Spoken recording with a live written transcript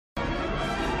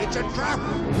It's a trap!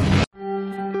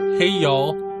 Hey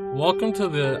y'all, welcome to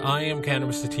the I Am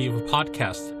Cannabis Sativa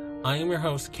podcast. I am your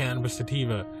host, Cannabis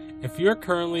Sativa. If you're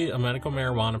currently a medical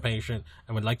marijuana patient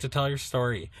and would like to tell your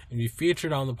story and be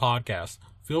featured on the podcast,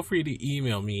 feel free to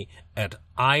email me at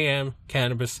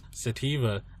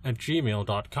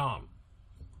iamcannabissativa@gmail.com.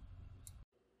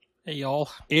 Hey y'all,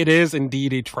 it is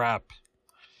indeed a trap.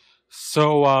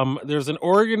 So there's an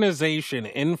organization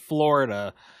in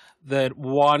Florida that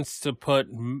wants to put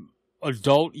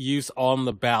adult use on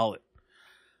the ballot.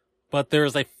 But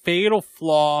there's a fatal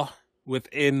flaw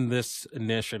within this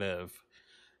initiative.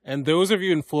 And those of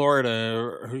you in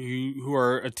Florida who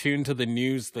are attuned to the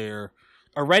news there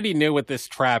already know what this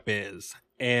trap is.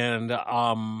 And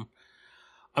I'm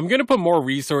going to put more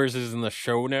resources in the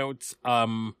show notes.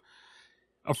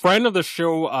 A friend of the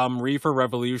show, Reefer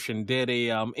Revolution, did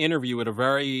a interview with a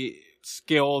very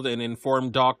skilled and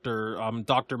informed doctor,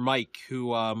 Dr. Mike,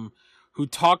 who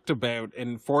talked about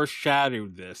and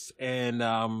foreshadowed this.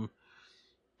 And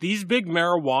these big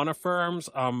marijuana firms,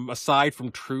 aside from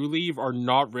Trulieve, are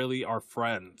not really our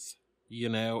friends, you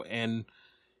know, and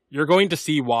you're going to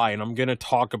see why, and I'm going to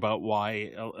talk about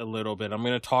why a little bit. I'm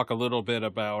going to talk a little bit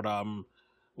about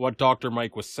what Dr.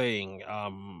 Mike was saying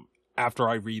after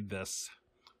I read this.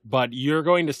 But you're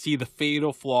going to see the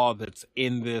fatal flaw that's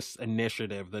in this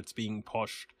initiative that's being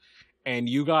pushed. And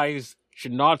you guys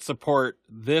should not support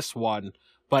this one,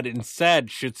 but instead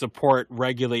should support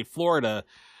Regulate Florida,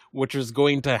 which is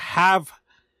going to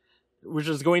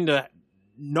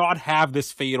not have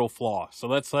this fatal flaw. So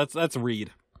let's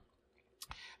read.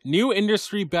 New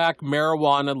industry-backed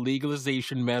marijuana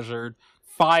legalization measure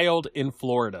filed in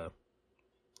Florida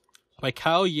by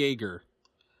Kyle Yeager.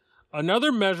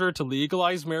 Another measure to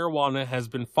legalize marijuana has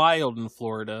been filed in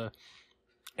Florida,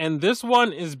 and this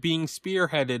one is being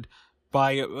spearheaded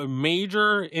by a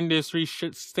major industry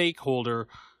stakeholder,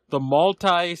 the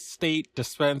multi-state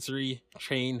dispensary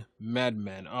chain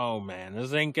MedMen. Oh man,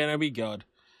 this ain't gonna be good.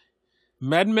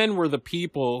 MedMen were the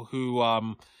people who,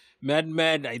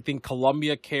 MedMen, I think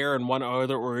Columbia Care and one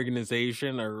other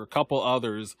organization, or a couple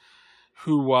others,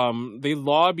 who they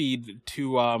lobbied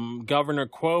to Governor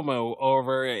Cuomo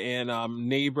over in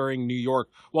neighboring New York.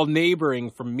 Well,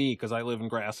 neighboring from me, because I live in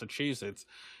Massachusetts.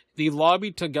 They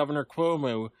lobbied to Governor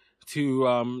Cuomo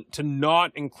to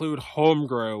not include home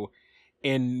grow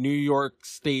in New York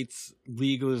State's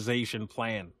legalization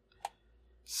plan.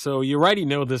 So you already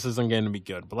know this isn't going to be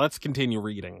good, but let's continue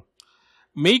reading.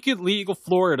 Make It Legal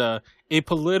Florida, a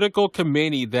political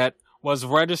committee that was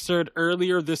registered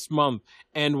earlier this month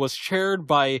and was chaired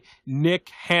by Nick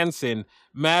Hansen,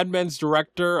 MedMen's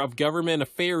Director of Government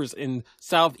Affairs in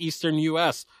Southeastern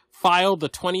U.S., filed the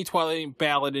 2020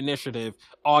 ballot initiative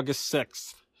August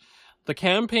 6th. The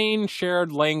campaign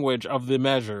shared language of the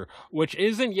measure, which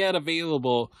isn't yet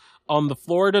available on the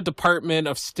Florida Department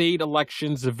of State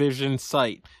Elections Division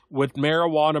site, with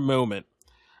Marijuana Moment.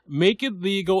 Make It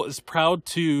Legal is proud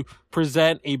to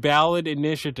present a ballot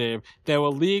initiative that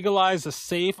will legalize the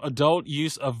safe adult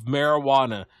use of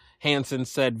marijuana, Hansen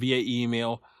said via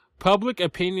email. Public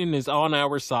opinion is on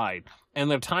our side,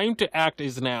 and the time to act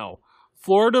is now.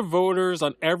 Florida voters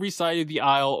on every side of the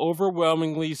aisle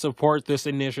overwhelmingly support this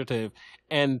initiative,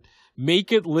 and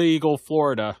Make It Legal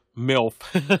Florida, MILF.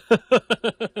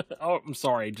 Oh, I'm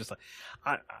sorry. Just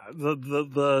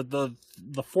the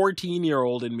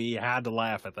 14-year-old in me had to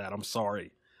laugh at that. I'm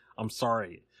sorry. I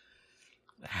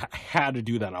had to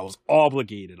do that. I was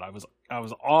obligated. I was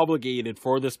obligated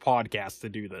for this podcast to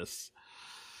do this.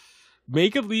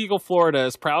 Make It Legal Florida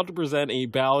is proud to present a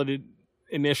ballot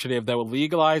initiative that will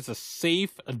legalize the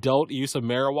safe adult use of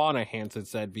marijuana, Hansen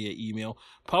said via email.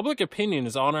 Public opinion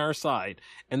is on our side,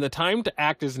 and the time to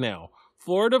act is now.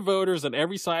 Florida voters on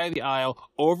every side of the aisle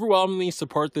overwhelmingly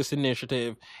support this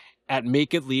initiative at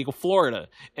Make It Legal Florida,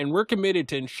 and we're committed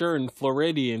to ensuring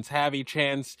Floridians have a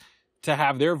chance to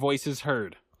have their voices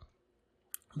heard.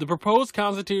 The proposed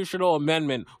constitutional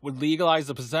amendment would legalize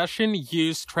the possession,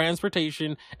 use,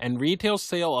 transportation, and retail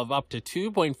sale of up to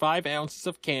 2.5 ounces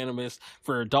of cannabis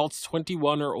for adults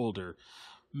 21 or older.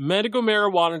 Medical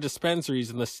marijuana dispensaries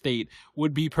in the state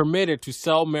would be permitted to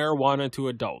sell marijuana to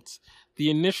adults. The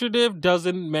initiative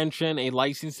doesn't mention a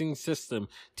licensing system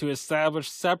to establish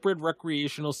separate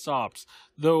recreational shops,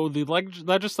 though the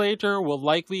legislature will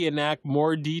likely enact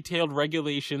more detailed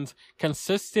regulations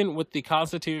consistent with the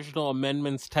constitutional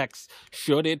amendment's text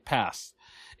should it pass.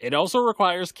 It also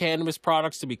requires cannabis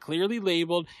products to be clearly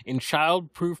labeled in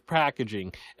child-proof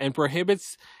packaging and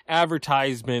prohibits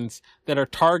advertisements that are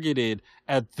targeted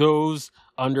at those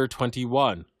under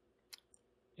 21.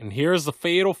 And here's the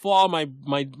fatal flaw,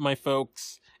 my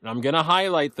folks, and I'm going to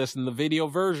highlight this in the video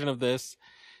version of this.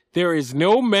 There is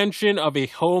no mention of a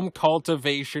home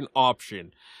cultivation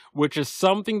option, which is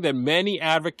something that many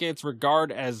advocates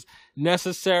regard as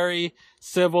necessary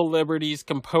civil liberties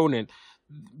component,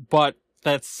 but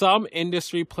that some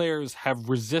industry players have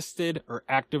resisted or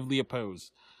actively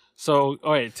opposed. So,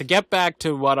 all right, to get back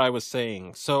to what I was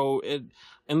saying. So,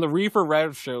 in the Reefer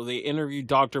Rev show, they interviewed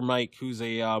Dr. Mike, who's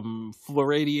a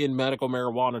Floridian medical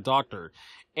marijuana doctor.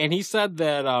 And he said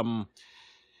that,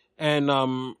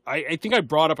 I think I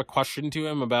brought up a question to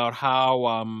him about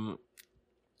how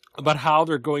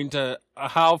they're going to,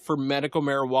 how for medical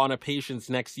marijuana patients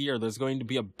next year, there's going to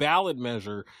be a ballot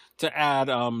measure to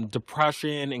add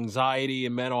depression, anxiety,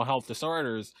 and mental health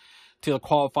disorders to the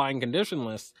qualifying condition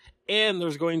list. And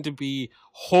there's going to be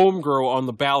home grow on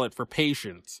the ballot for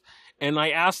patients. And I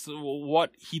asked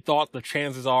what he thought the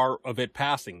chances are of it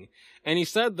passing. And he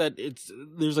said that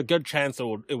there's a good chance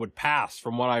it would pass,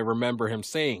 from what I remember him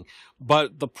saying.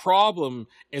 But the problem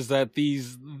is that the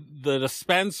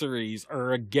dispensaries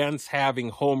are against having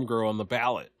home grow on the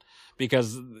ballot,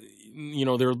 because, you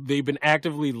know, they've been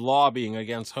actively lobbying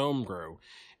against home grow.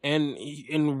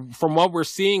 And from what we're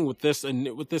seeing with this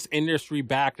industry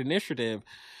backed initiative,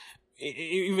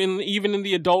 even in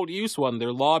the adult use one,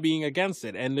 they're lobbying against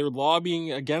it, and they're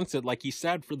lobbying against it, like he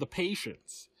said, for the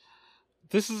patients.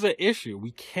 This is an issue.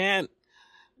 We can't,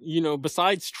 you know,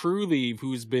 besides Trulieve,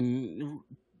 who's been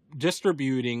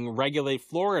distributing Regulate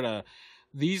Florida,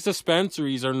 these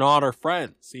dispensaries are not our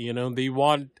friends. You know, they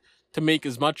want to make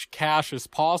as much cash as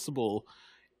possible,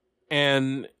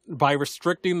 and by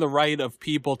restricting the right of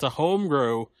people to home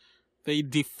grow, they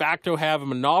de facto have a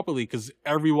monopoly, because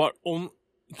everyone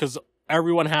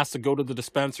has to go to the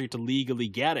dispensary to legally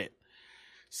get it.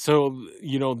 So,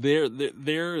 you know,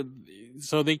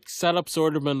 so they set up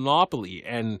sort of monopoly,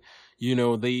 and, you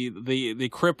know, they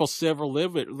cripple civil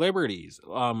liberties.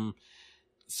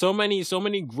 So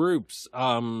many groups,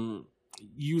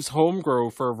 use home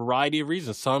grow for a variety of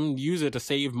reasons. Some use it to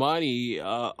save money,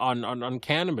 on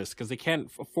cannabis, because they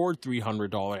can't afford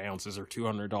 $300 ounces or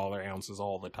 $200 ounces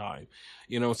all the time.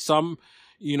 You know, some,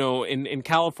 you know, in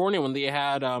California, when they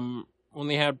had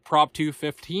Prop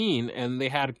 215, and they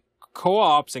had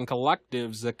co-ops and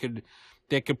collectives that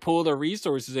could pull their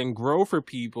resources and grow for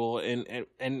people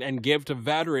and give to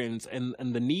veterans and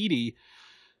the needy,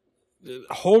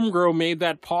 home grow made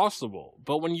that possible.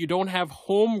 But when you don't have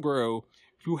home grow,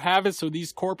 you have it so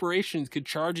these corporations could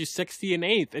charge you 60 an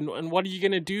eighth, and what are you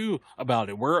going to do about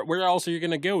it? Where else are you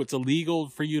going to go? It's illegal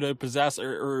for you to possess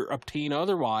or obtain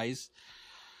otherwise.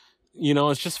 You know,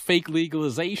 it's just fake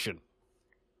legalization.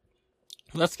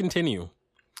 Let's continue.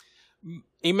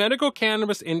 A medical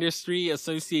cannabis industry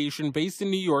association based in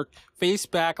New York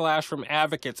faced backlash from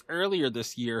advocates earlier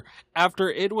this year after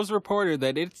it was reported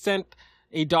that it sent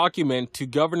a document to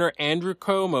Governor Andrew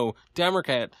Cuomo,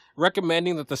 Democrat,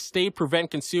 recommending that the state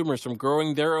prevent consumers from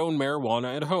growing their own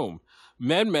marijuana at home.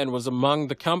 MedMen was among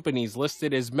the companies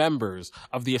listed as members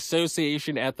of the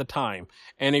association at the time,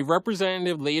 and a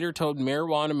representative later told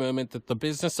Marijuana Moment that the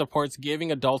business supports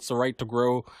giving adults the right to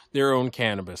grow their own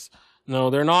cannabis. No,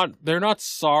 they're not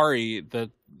sorry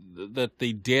that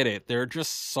they did it. They're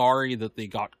just sorry that they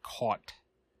got caught.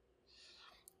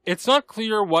 It's not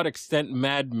clear what extent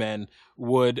MedMen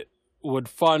would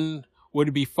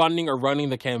be funding or running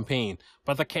the campaign,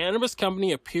 but the cannabis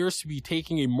company appears to be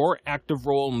taking a more active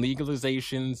role in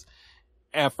legalization's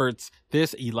efforts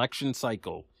this election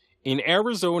cycle. In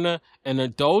Arizona, an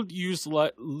adult use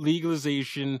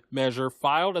legalization measure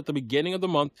filed at the beginning of the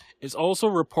month is also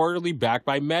reportedly backed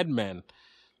by MedMen.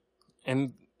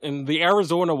 And the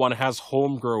Arizona one has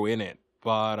home grow in it,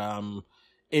 but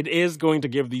it is going to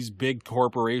give these big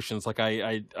corporations, like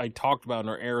I talked about in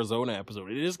our Arizona episode,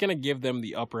 it is going to give them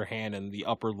the upper hand and the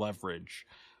upper leverage,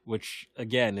 which,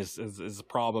 again, is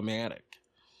problematic.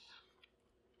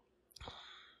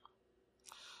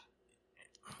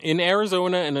 In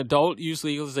Arizona, an adult use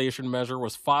legalization measure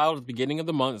was filed at the beginning of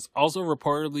the month. It's also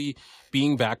reportedly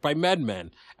being backed by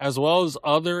MedMen, as well as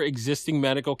other existing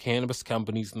medical cannabis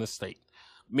companies in the state.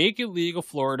 Make It Legal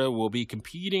Florida will be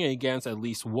competing against at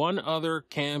least one other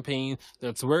campaign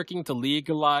that's working to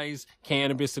legalize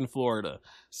cannabis in Florida.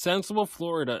 Sensible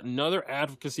Florida, another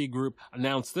advocacy group,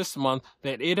 announced this month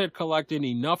that it had collected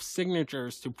enough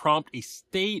signatures to prompt a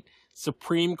state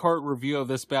Supreme Court review of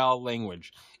this ballot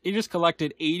language. It has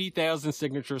collected 80,000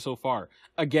 signatures so far.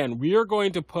 Again, we are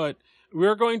going to put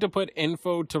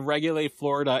info to Regulate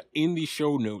Florida in the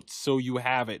show notes, so you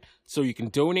have it, so you can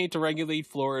donate to Regulate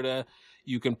Florida.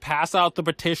 You can pass out the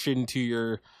petition to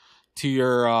your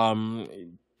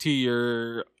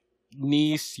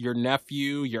niece, your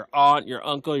nephew, your aunt, your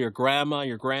uncle, your grandma,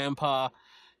 your grandpa.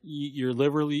 your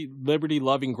liberty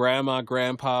loving grandma,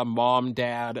 grandpa, mom,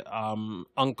 dad,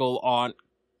 uncle, aunt,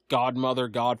 godmother,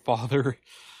 godfather,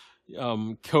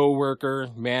 co-worker,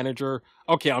 manager.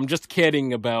 Okay, I'm just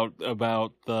kidding about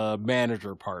the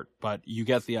manager part, but you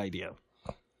get the idea.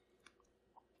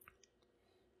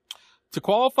 To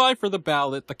qualify for the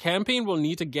ballot, the campaign will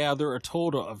need to gather a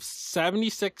total of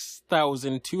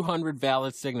 76,200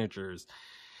 valid signatures.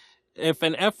 If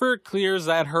an effort clears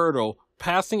that hurdle,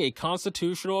 passing a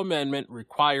constitutional amendment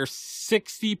requires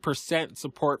 60%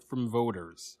 support from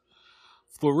voters.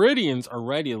 Floridians are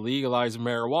ready to legalize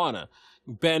marijuana.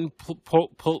 Ben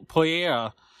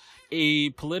Poyea,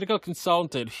 a political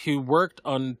consultant who worked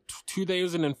on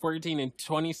 2014 and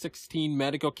 2016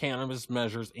 medical cannabis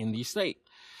measures in the state,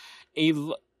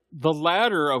 the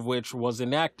latter of which was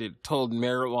enacted, told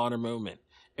Marijuana Moment,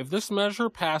 if this measure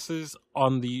passes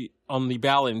on the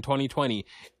ballot in 2020,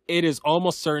 it is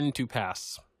almost certain to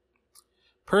pass.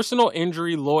 Personal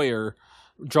injury lawyer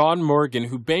John Morgan,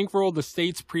 who bankrolled the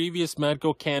state's previous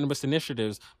medical cannabis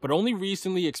initiatives, but only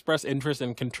recently expressed interest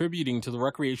in contributing to the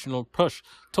recreational push,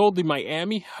 told the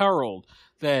Miami Herald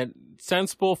that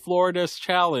Sensible Florida's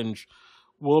challenge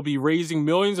will be raising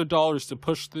millions of dollars to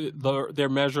push their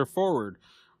measure forward,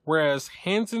 whereas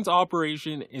Hansen's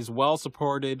operation is well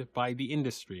supported by the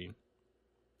industry.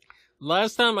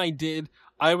 Last time I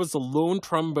was a lone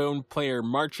trombone player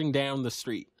marching down the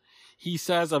street, he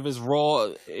says of his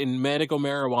role in medical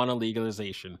marijuana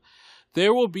legalization.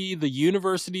 There will be the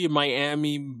University of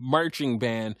Miami marching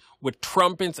band with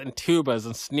trumpets and tubas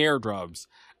and snare drums.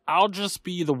 I'll just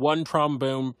be the one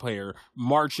trombone player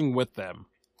marching with them.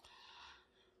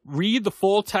 Read the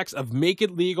full text of Make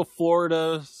It Legal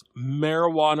Florida's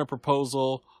marijuana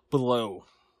proposal below.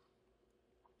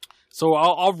 So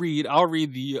I'll read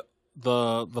the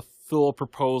full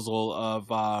proposal of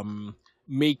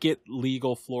Make It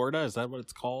Legal Florida. Is that what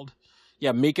it's called?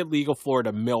 Yeah, Make It Legal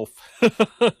Florida, MILF.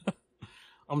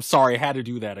 I'm sorry, I had to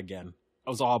do that again.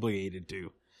 I was obligated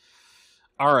to.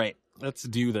 All right, let's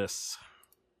do this.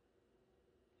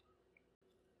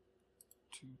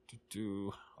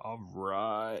 All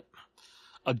right.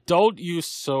 Adult use.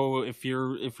 So if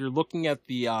you're looking at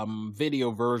the video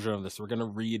version of this, we're gonna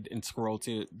read and scroll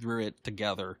through it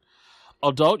together.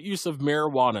 Adult use of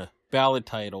marijuana. Ballot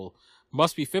title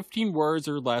must be 15 words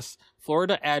or less.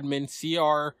 Florida Admin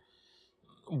CR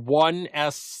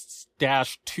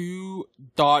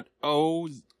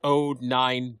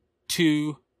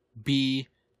 1S-2.0092B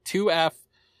 2F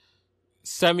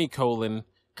semicolon.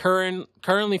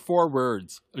 Currently 4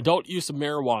 words. Adult use of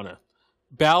marijuana.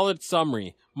 Ballot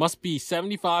summary must be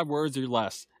 75 words or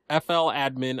less. FL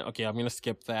admin. Okay, I'm gonna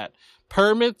skip that.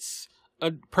 Permits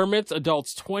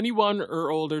adults 21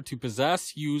 or older to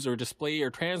possess, use, or display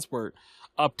or transport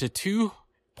up to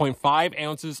 2.5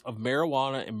 ounces of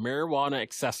marijuana and marijuana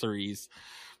accessories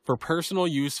for personal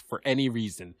use for any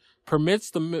reason. Permits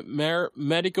the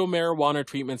medical marijuana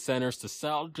treatment centers to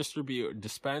sell, distribute, and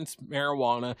dispense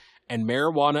marijuana and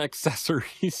marijuana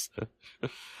accessories.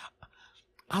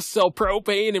 I'll sell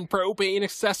propane and propane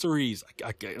accessories.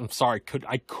 I'm sorry,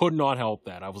 I could not help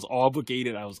that. I was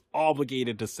obligated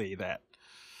to say that.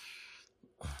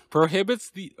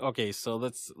 Prohibits the... Okay, so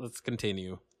let's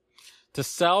continue. To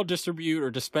sell, distribute,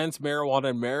 or dispense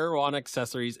marijuana and marijuana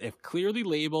accessories if clearly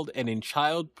labeled and in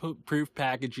child-proof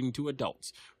packaging to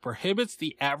adults. Prohibits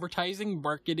the advertising,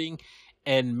 marketing,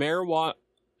 and marijuana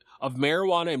and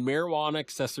marijuana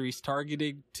accessories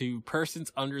targeted to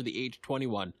persons under the age of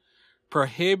 21.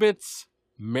 Prohibits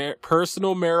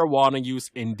personal marijuana use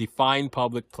in defined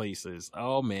public places.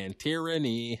 Oh man,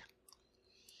 tyranny.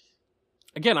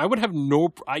 Again, I would have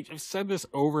I've said this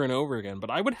over and over again, but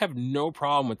I would have no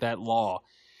problem with that law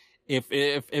if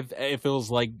it was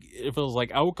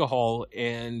like alcohol,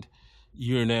 and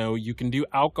you can do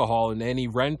alcohol in any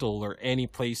rental or any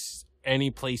place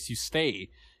you stay.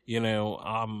 There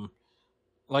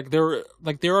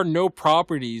are no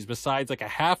properties besides like a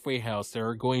halfway house that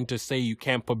are going to say you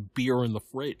can't put beer in the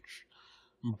fridge.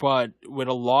 But with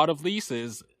a lot of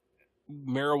leases,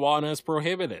 marijuana is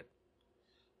prohibited.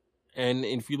 And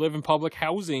if you live in public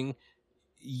housing,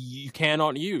 you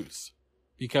cannot use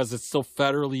because it's still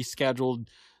federally scheduled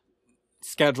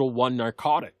Schedule 1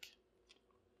 narcotic.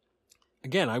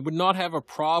 Again, I would not have a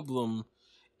problem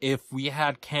if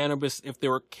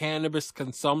there were cannabis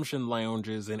consumption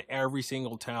lounges in every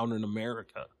single town in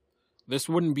America. This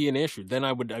wouldn't be an issue. Then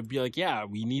I'd be like, yeah,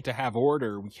 we need to have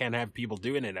order. We can't have people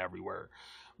doing it everywhere.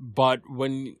 But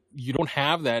when you don't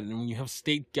have that, and when you have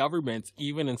state governments,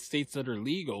 even in states that are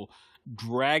legal,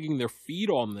 dragging their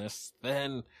feet on this,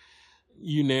 then,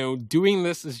 doing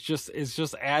this is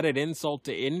just added insult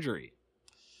to injury.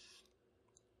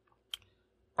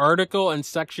 Article and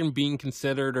section being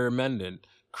considered or amended.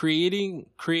 Creating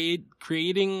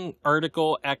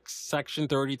Article X, Section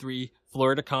 33,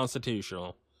 Florida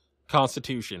Constitution.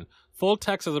 Full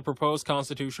text of the proposed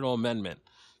constitutional amendment.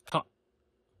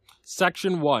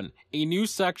 Section 1. A new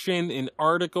section in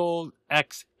Article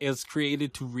X is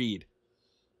created to read.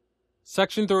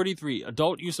 Section 33.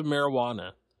 Adult use of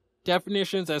marijuana.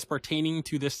 Definitions as pertaining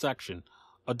to this section.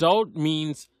 Adult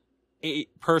means a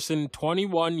person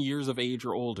 21 years of age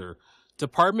or older.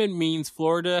 Department means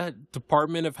Florida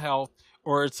Department of Health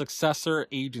or its successor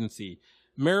agency.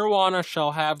 Marijuana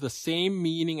shall have the same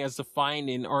meaning as defined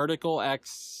in Article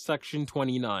X, Section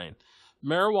 29.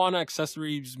 Marijuana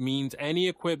accessories means any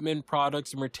equipment,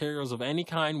 products, or materials of any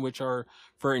kind which are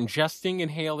for ingesting,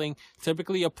 inhaling,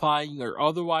 typically applying, or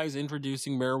otherwise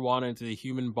introducing marijuana into the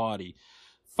human body.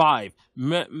 5.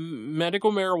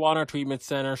 Medical marijuana treatment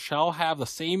center shall have the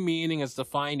same meaning as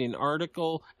defined in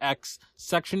Article X,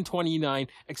 Section 29,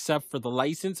 except for the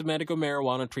licensed medical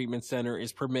marijuana treatment center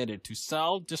is permitted to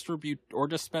sell, distribute, or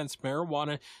dispense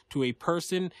marijuana to a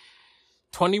person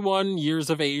 21 years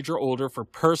of age or older for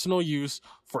personal use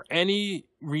for any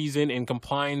reason in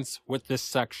compliance with this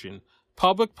section.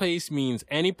 Public place means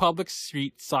any public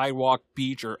street, sidewalk,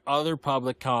 beach, or other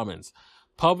public commons.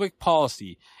 Public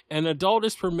policy. An adult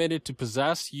is permitted to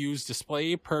possess, use,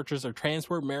 display, purchase, or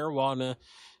transport marijuana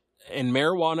and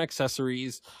marijuana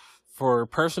accessories for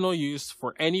personal use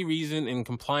for any reason in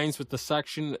compliance with the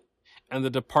section, and the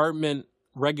department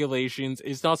regulations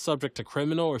is not subject to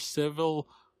criminal or civil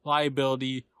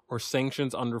liability or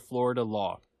sanctions under Florida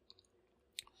law.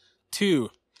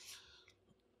 2.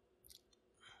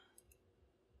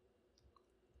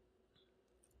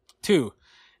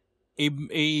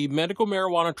 A medical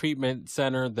marijuana treatment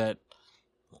center that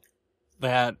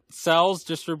sells,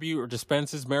 distributes, or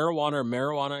dispenses marijuana or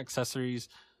marijuana accessories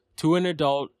to an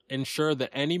adult ensure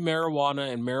that any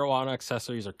marijuana and marijuana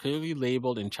accessories are clearly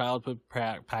labeled in childhood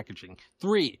packaging.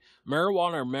 3.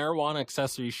 Marijuana or marijuana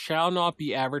accessories shall not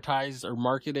be advertised or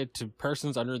marketed to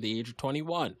persons under the age of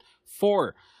 21.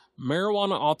 4.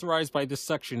 Marijuana authorized by this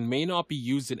section may not be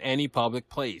used in any public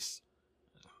place.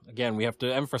 Again, we have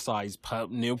to emphasize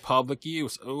new public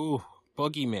use. Ooh,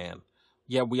 boogeyman.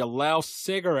 Yeah, we allow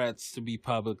cigarettes to be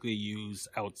publicly used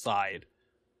outside.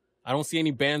 I don't see any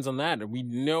bans on that. We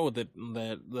know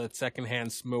that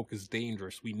secondhand smoke is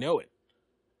dangerous. We know it.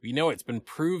 We know it's been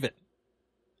proven.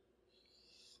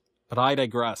 But I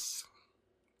digress.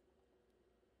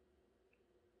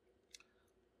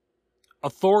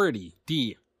 Authority.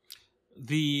 D.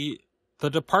 The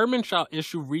department shall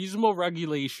issue reasonable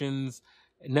regulations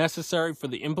necessary for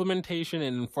the implementation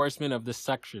and enforcement of this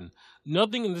section.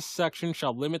 Nothing in this section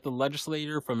shall limit the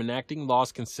legislator from enacting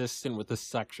laws consistent with this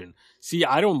section. See,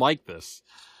 I don't like this.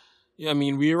 I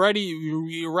mean, we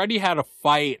already had a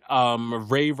fight,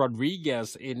 Ray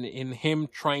Rodriguez in him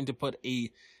trying to put a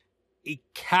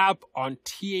cap on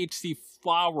THC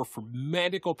flower for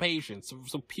medical patients.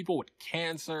 So people with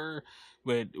cancer,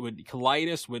 with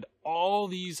colitis, with all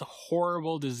these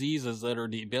horrible diseases that are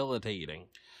debilitating.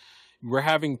 We're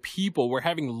having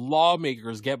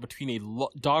lawmakers get between a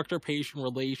doctor-patient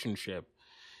relationship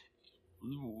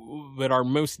with our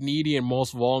most needy and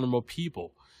most vulnerable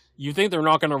people. You think they're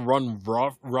not going to run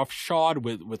roughshod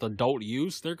with adult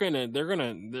use? They're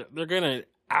gonna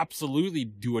absolutely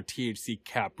do a THC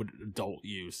cap with adult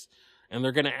use, and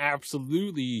they're gonna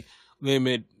absolutely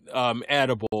limit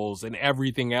edibles and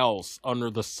everything else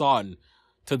under the sun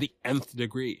to the nth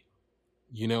degree.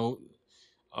 You know,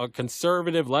 a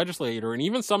conservative legislator and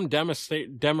even some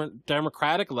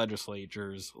Democratic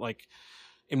legislatures, like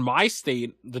in my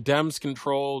state, the Dems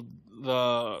control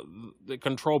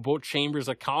control both chambers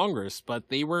of Congress, but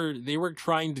they were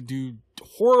trying to do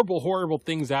horrible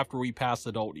things after we passed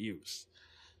adult use.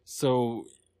 So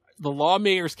the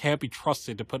lawmakers can't be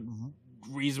trusted to put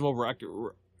reasonable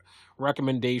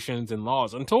recommendations and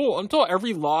laws until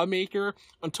every lawmaker,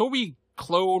 until we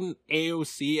clone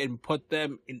AOC and put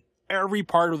them in every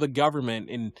part of the government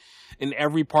in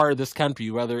every part of this country,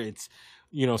 whether it's,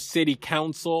 you know, city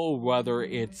council, whether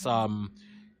it's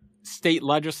state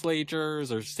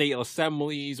legislatures or state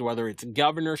assemblies, whether it's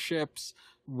governorships,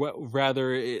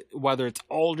 whether it's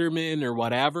aldermen or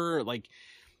whatever. Like,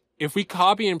 if we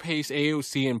copy and paste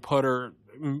AOC and put her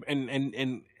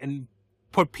and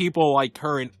put people like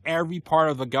her in every part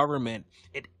of the government,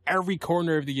 in every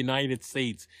corner of the United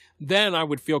States, then I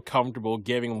would feel comfortable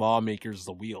giving lawmakers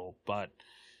the wheel. But,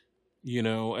 you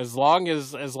know, as long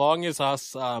as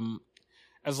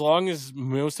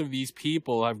most of these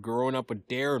people have grown up with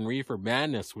Dare and Reefer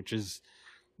Madness, which is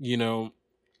most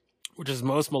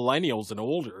millennials and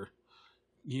older,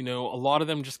 a lot of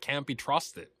them just can't be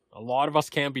trusted. A lot of us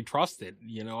can't be trusted.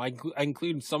 I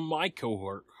include some of my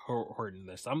cohort in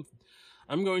this. I'm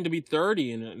going to be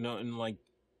 30 in like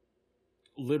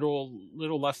little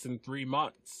less than 3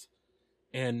 months.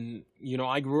 And,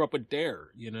 I grew up with Dare,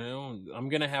 I'm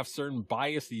going to have certain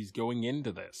biases going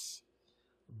into this.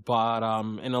 But,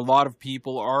 and a lot of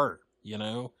people are,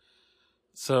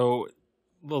 So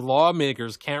the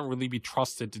lawmakers can't really be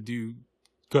trusted to do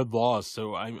good laws.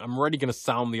 So I'm already going to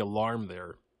sound the alarm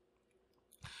there.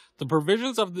 The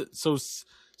provisions of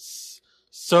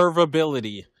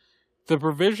servability. The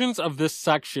provisions of this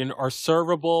section are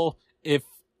servable if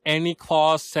any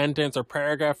clause, sentence, or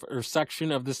paragraph or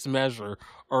section of this measure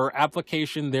or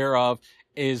application thereof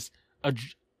is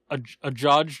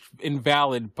adjudged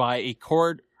invalid by a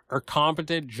court or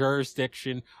competent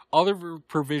jurisdiction. Other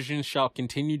provisions shall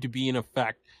continue to be in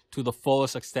effect to the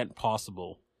fullest extent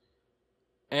possible.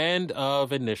 End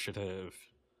of initiative.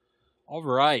 All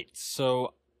right,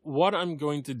 so what I'm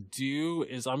going to do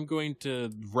is I'm going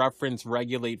to reference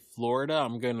Regulate Florida.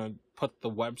 I'm going to put the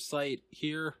website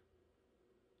here.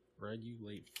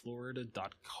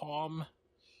 RegulateFlorida.com.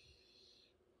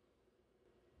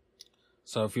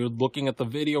 So if you're looking at the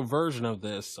video version of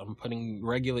this, I'm putting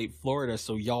Regulate Florida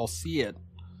so y'all see it.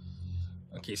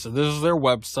 Okay, so this is their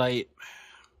website.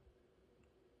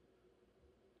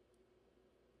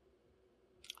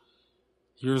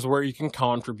 Here's where you can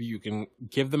contribute. You can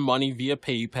give them money via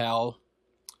PayPal.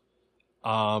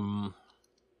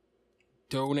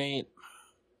 Donate.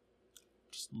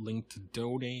 Just link to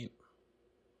donate.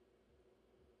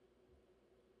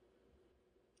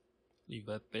 Leave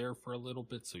that there for a little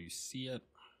bit so you see it.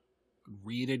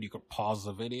 Read it. You can pause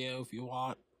the video if you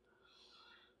want.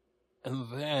 And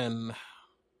then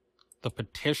the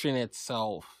petition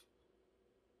itself.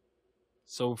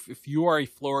 So if you are a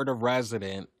Florida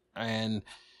resident and,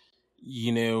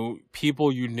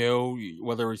 people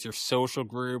whether it's your social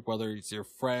group, whether it's your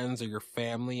friends or your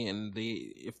family, and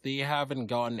if they haven't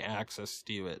gotten access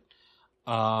to it,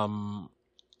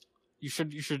 you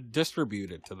should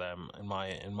distribute it to them in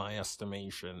my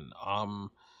estimation.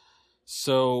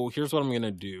 So here's what I'm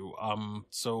gonna do.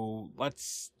 So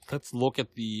let's look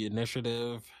at the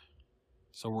initiative.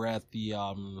 So we're at the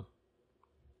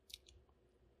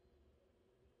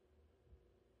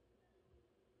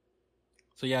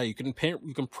So yeah, you can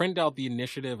print out the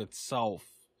initiative itself.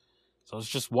 So it's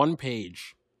just one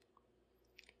page.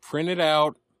 Print it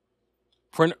out.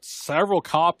 Print several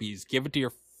copies. Give it to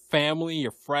your family, your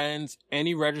friends,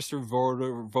 any registered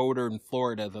voter in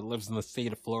Florida that lives in the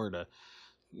state of Florida.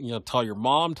 Tell your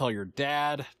mom, tell your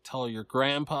dad, tell your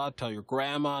grandpa, tell your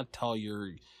grandma, tell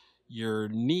your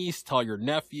niece, tell your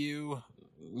nephew.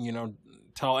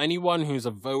 Tell anyone who's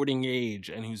of voting age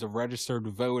and who's a registered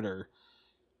voter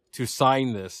to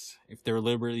sign this if they're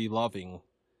liberty loving,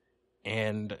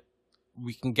 and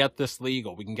we can get this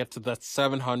legal. We can get to that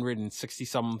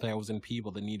 760,000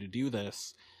 people that need to do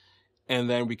this, and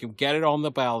then we can get it on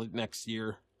the ballot next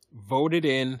year, vote it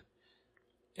in,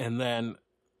 and then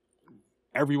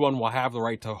everyone will have the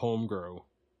right to home grow.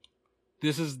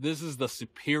 This is the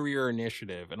superior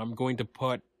initiative, and I'm going to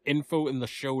put info in the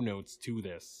show notes to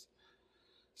this.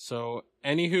 So,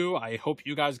 anywho, I hope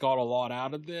you guys got a lot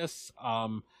out of this.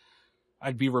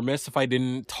 I'd be remiss if I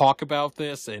didn't talk about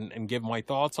this and give my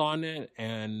thoughts on it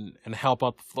and help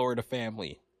out the Florida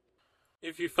family.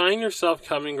 If you find yourself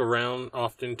coming around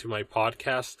often to my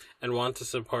podcast and want to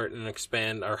support and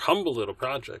expand our humble little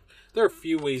project, there are a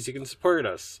few ways you can support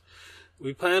us.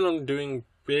 We plan on doing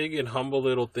big and humble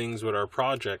little things with our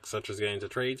project, such as getting to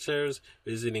trade shows,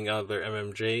 visiting other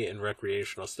MMJ and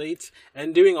recreational states,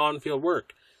 and doing on-field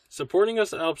work. Supporting us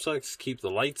helps us keep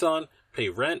the lights on, pay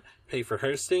rent, pay for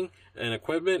hosting and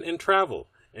equipment, and travel.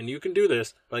 And you can do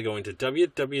this by going to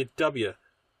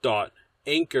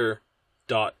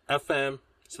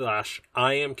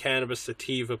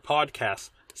www.anchor.fm/IamCannabisSativa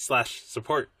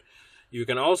podcast/support. You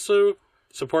can also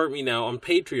support me now on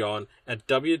Patreon at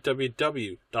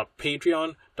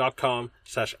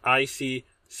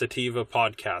www.patreon.com/ICSativa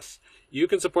podcast. You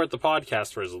can support the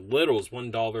podcast for as little as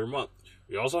 $1 a month.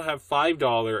 We also have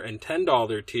 $5 and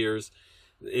 $10 tiers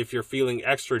if you're feeling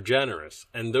extra generous,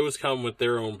 and those come with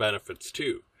their own benefits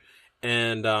too.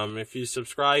 And if you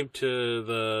subscribe to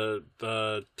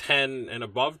the 10 and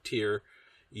above tier,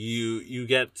 you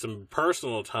get some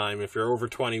personal time if you're over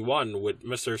 21 with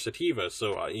Mr. Sativa.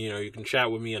 So you can chat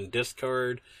with me on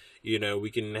Discord. We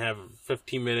can have a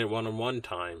 15-minute one-on-one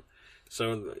time.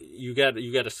 So you get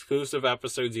exclusive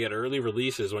episodes, you get early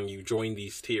releases when you join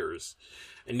these tiers.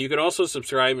 And you can also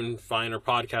subscribe and find our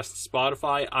podcast on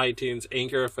Spotify, iTunes,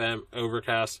 Anchor FM,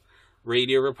 Overcast,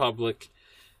 Radio Republic,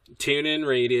 TuneIn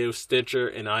Radio, Stitcher,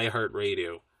 and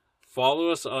iHeartRadio. Follow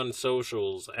us on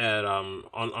socials at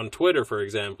on Twitter, for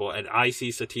example, at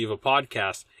IC Sativa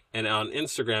Podcast, and on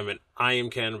Instagram at I Am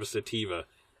Cannabis Sativa.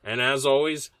 And as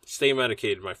always, stay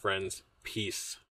medicated, my friends. Peace.